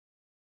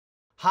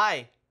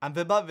Hi, I'm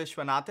Vibhav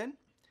Vishwanathan.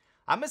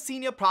 I'm a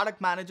Senior Product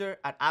Manager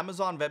at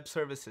Amazon Web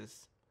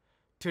Services.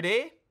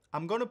 Today,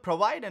 I'm going to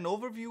provide an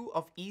overview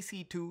of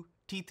EC2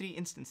 T3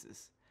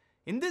 Instances.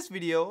 In this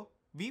video,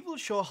 we will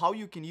show how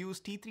you can use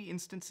T3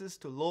 instances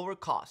to lower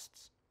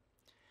costs.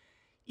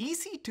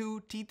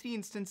 EC2 T3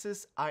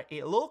 instances are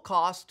a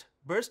low-cost,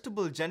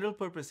 burstable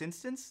general-purpose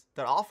instance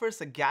that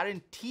offers a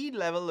guaranteed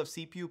level of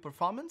CPU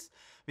performance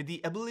with the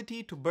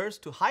ability to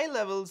burst to high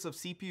levels of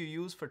CPU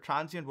use for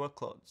transient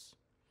workloads.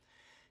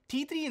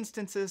 T3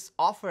 instances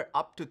offer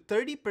up to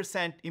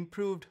 30%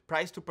 improved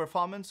price to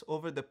performance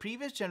over the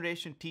previous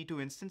generation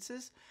T2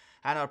 instances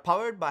and are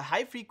powered by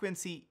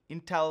high-frequency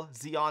Intel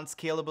Xeon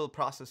scalable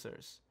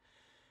processors.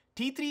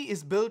 T3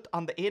 is built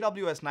on the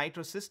AWS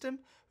Nitro system,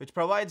 which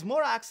provides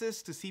more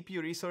access to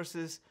CPU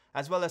resources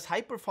as well as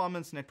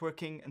high-performance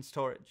networking and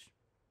storage.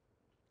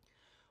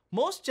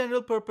 Most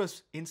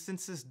general-purpose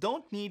instances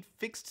don't need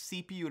fixed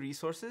CPU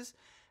resources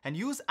and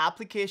use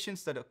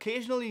applications that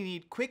occasionally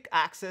need quick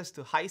access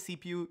to high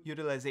CPU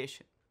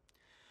utilization.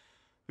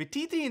 With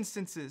T3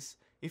 instances,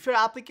 if your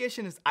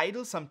application is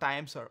idle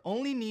sometimes or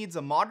only needs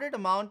a moderate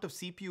amount of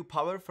CPU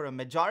power for a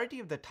majority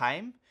of the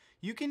time,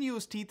 you can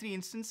use T3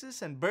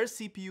 instances and burst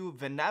CPU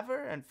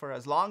whenever and for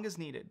as long as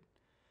needed.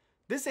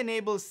 This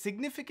enables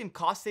significant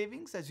cost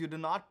savings as you do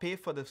not pay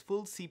for the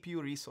full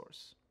CPU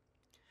resource.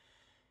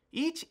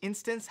 Each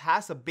instance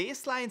has a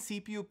baseline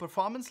CPU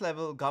performance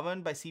level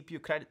governed by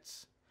CPU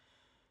credits.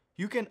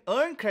 You can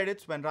earn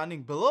credits when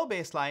running below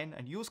baseline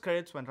and use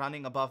credits when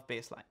running above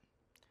baseline.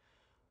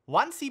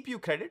 One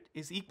CPU credit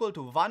is equal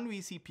to one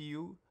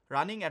vCPU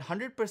running at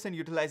 100%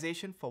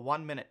 utilization for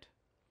 1 minute.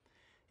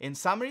 In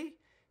summary,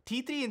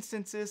 T3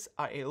 instances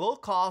are a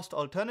low-cost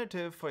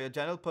alternative for your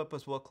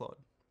general-purpose workload.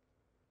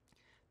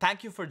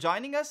 Thank you for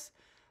joining us.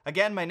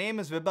 Again, my name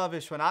is Vibhav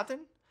Vishwanathan.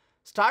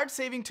 Start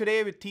saving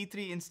today with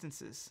T3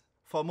 instances.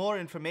 For more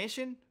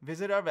information,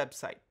 visit our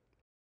website.